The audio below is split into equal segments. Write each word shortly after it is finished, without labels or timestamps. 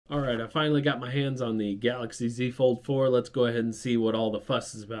Alright, I finally got my hands on the Galaxy Z Fold 4. Let's go ahead and see what all the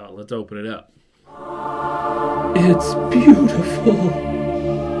fuss is about. Let's open it up. It's beautiful.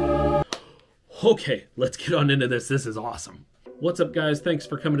 Okay, let's get on into this. This is awesome. What's up, guys? Thanks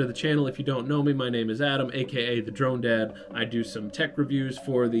for coming to the channel. If you don't know me, my name is Adam, aka the Drone Dad. I do some tech reviews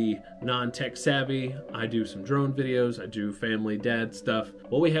for the non-tech savvy. I do some drone videos. I do family dad stuff.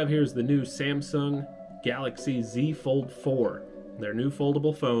 What we have here is the new Samsung Galaxy Z Fold 4. Their new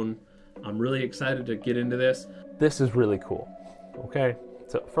foldable phone. I'm really excited to get into this. This is really cool. Okay,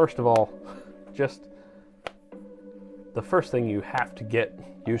 so first of all, just the first thing you have to get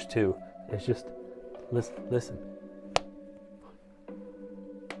used to is just listen.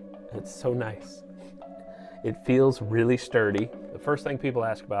 It's so nice. It feels really sturdy. The first thing people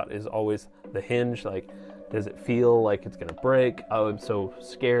ask about is always the hinge. Like, does it feel like it's gonna break? Oh, I'm so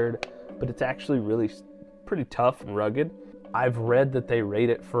scared. But it's actually really pretty tough and rugged. I've read that they rate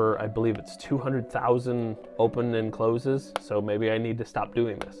it for, I believe it's 200,000 open and closes, so maybe I need to stop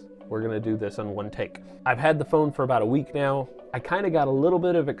doing this. We're gonna do this on one take. I've had the phone for about a week now. I kind of got a little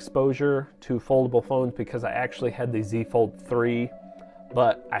bit of exposure to foldable phones because I actually had the Z Fold 3,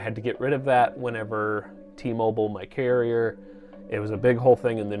 but I had to get rid of that whenever T-Mobile, my carrier, it was a big whole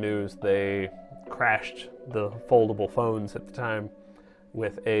thing in the news. They crashed the foldable phones at the time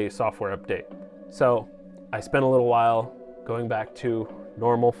with a software update. So I spent a little while going back to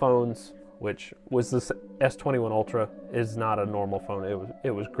normal phones, which was this S21 Ultra. Is not a normal phone.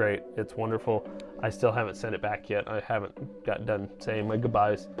 It was great. It's wonderful. I still haven't sent it back yet. I haven't got done saying my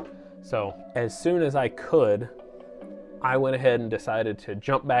goodbyes. So as soon as I could, I went ahead and decided to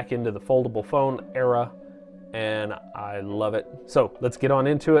jump back into the foldable phone era, and I love it. So let's get on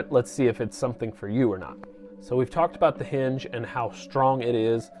into it. Let's see if it's something for you or not. So we've talked about the hinge and how strong it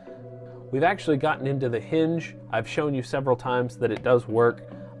is. We've actually gotten into the hinge. I've shown you several times that it does work.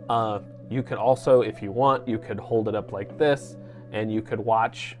 You could also, if you want, you could hold it up like this and you could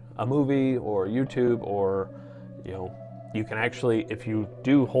watch a movie or YouTube, or, you know, you can actually, if you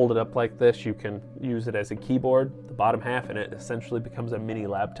do hold it up like this, you can use it as a keyboard, the bottom half, and it essentially becomes a mini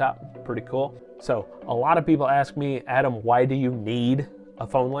laptop. Pretty cool. So a lot of people ask me, Adam, why do you need a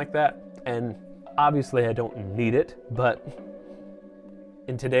phone like that? And obviously I don't need it, but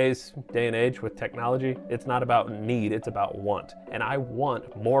in today's day and age with technology, it's not about need, it's about want. And I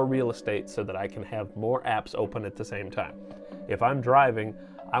want more real estate so that I can have more apps open at the same time. If I'm driving,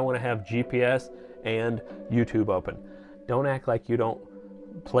 I want to have GPS and YouTube open. Don't act like you don't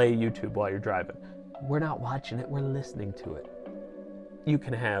play YouTube while you're driving. We're not watching it, we're listening to it. You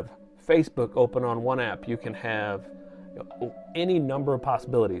can have Facebook open on one app. You can have any number of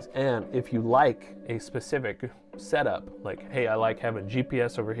possibilities. And if you like a specific setup, like, hey, I like having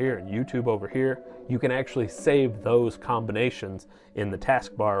GPS over here and YouTube over here, you can actually save those combinations in the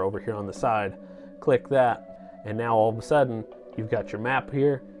taskbar over here on the side. Click that, and now all of a sudden you've got your map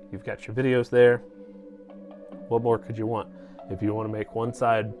here, you've got your videos there. What more could you want? If you want to make one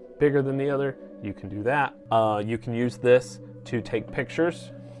side bigger than the other, you can do that. You can use this to take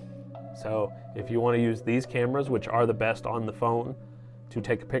pictures. So if you want to use these cameras, which are the best on the phone, to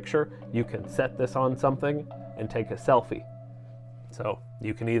take a picture, you can set this on something and take a selfie. So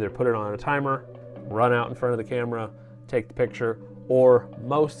you can either put it on a timer, run out in front of the camera, take the picture, or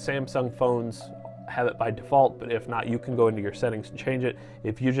most Samsung phones have it by default, but if not, you can go into your settings and change it.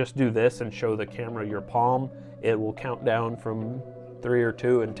 If you just do this and show the camera your palm, it will count down from 3 or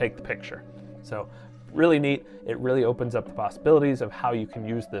 2 and take the picture. So really neat. It really opens up the possibilities of how you can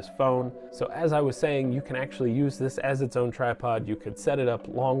use this phone. So as I was saying, you can actually use this as its own tripod. You could set it up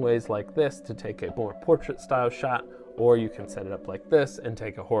long ways like this to take a more portrait style shot, or you can set it up like this and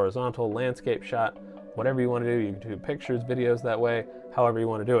take a horizontal landscape shot. Whatever you want to do, you can do pictures, videos that way, however you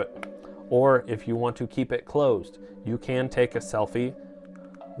want to do it. Or if you want to keep it closed, you can take a selfie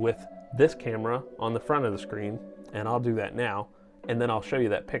with this camera on the front of the screen, and I'll do that now, and then I'll show you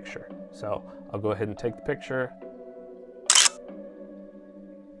that picture. So I'll go ahead and take the picture.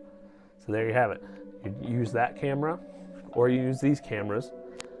 So there you have it. You use that camera, or you use these cameras.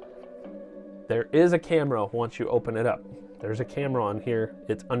 There is a camera once you open it up. There's a camera on here.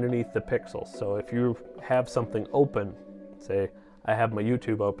 It's underneath the pixels. So if you have something open, say I have my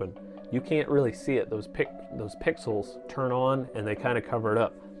YouTube open, you can't really see it. Those pixels turn on and they kind of cover it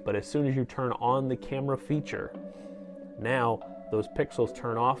up. But as soon as you turn on the camera feature, now those pixels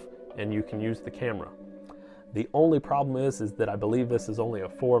turn off and you can use the camera. The only problem is that I believe this is only a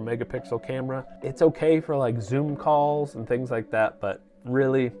 4 megapixel camera. It's okay for like Zoom calls and things like that, but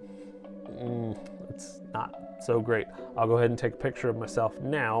really, it's not so great. I'll go ahead and take a picture of myself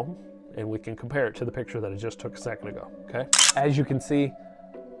now, and we can compare it to the picture that I just took a second ago, okay? As you can see,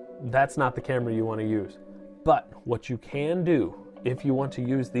 that's not the camera you want to use. But what you can do, if you want to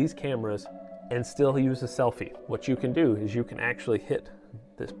use these cameras and still use a selfie, what you can do is you can actually hit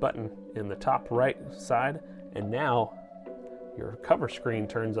this button in the top right side, and now your cover screen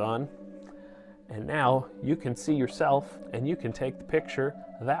turns on, and now you can see yourself and you can take the picture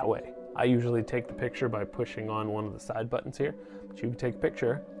that way. I usually take the picture by pushing on one of the side buttons here, but you can take a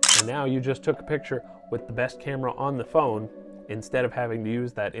picture, and now you just took a picture with the best camera on the phone instead of having to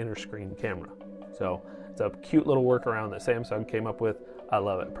use that inner screen camera. So it's a cute little workaround that Samsung came up with. I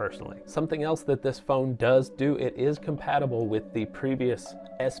love it personally. Something else that this phone does do, it is compatible with the previous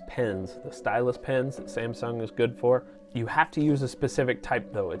S Pens, the stylus pens that Samsung is good for. You have to use a specific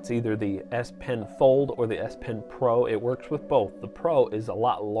type though. It's either the S Pen Fold or the S Pen Pro. It works with both. The Pro is a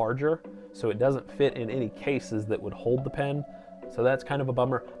lot larger, so it doesn't fit in any cases that would hold the pen. So that's kind of a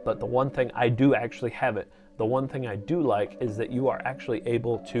bummer, but the one thing I do actually have it. The one thing I do like is that you are actually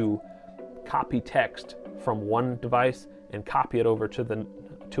able to copy text from one device and copy it over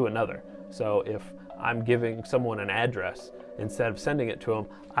to another. So if I'm giving someone an address, instead of sending it to them,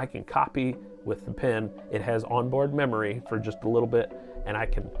 I can copy with the pen. It has onboard memory for just a little bit, and I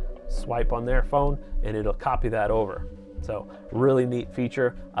can swipe on their phone and it'll copy that over. So really neat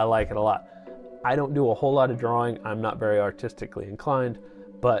feature. I like it a lot. I don't do a whole lot of drawing. I'm not very artistically inclined,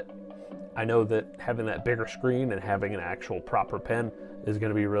 but I know that having that bigger screen and having an actual proper pen is going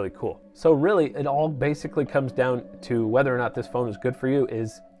to be really cool. So really, it all basically comes down to whether or not this phone is good for you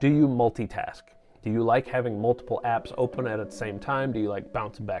is, do you multitask? Do you like having multiple apps open at the same time? Do you like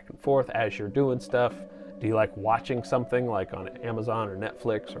bouncing back and forth as you're doing stuff? Do you like watching something like on Amazon or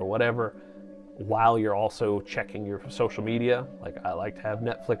Netflix or whatever while you're also checking your social media? Like I like to have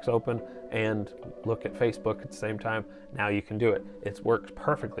Netflix open and look at Facebook at the same time. Now you can do it. It works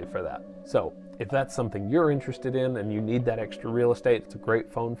perfectly for that. So if that's something you're interested in and you need that extra real estate, it's a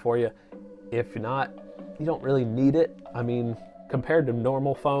great phone for you. If not, you don't really need it. I mean, compared to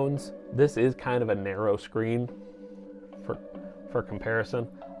normal phones, this is kind of a narrow screen for comparison.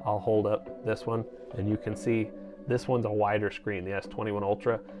 I'll hold up this one and you can see this one's a wider screen, the S21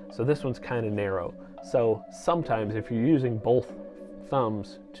 Ultra. So this one's kind of narrow. So sometimes if you're using both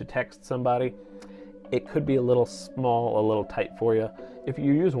thumbs to text somebody, it could be a little small, a little tight for you. If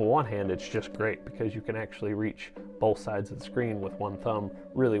you use one hand, it's just great because you can actually reach both sides of the screen with one thumb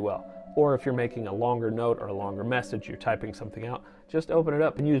really well. Or if you're making a longer note or a longer message, you're typing something out, just open it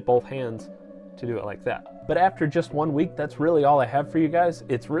up and use both hands to do it like that. But after just 1 week, that's really all I have for you guys.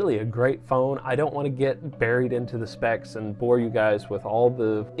 It's really a great phone. I don't want to get buried into the specs and bore you guys with all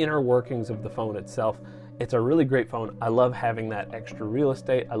the inner workings of the phone itself. It's a really great phone. I love having that extra real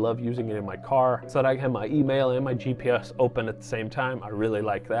estate. I love using it in my car so that I can have my email and my GPS open at the same time. I really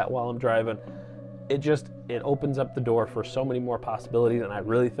like that while I'm driving. It opens up the door for so many more possibilities, and I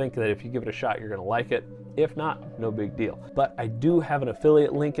really think that if you give it a shot, you're gonna like it. If not, no big deal. But I do have an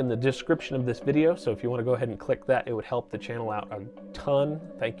affiliate link in the description of this video, so if you wanna go ahead and click that, it would help the channel out a ton.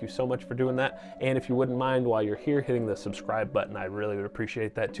 Thank you so much for doing that. And if you wouldn't mind, while you're here, hitting the subscribe button, I really would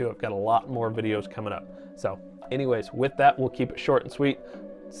appreciate that too. I've got a lot more videos coming up. So anyways, with that, we'll keep it short and sweet.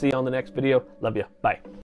 See you on the next video. Love you. Bye.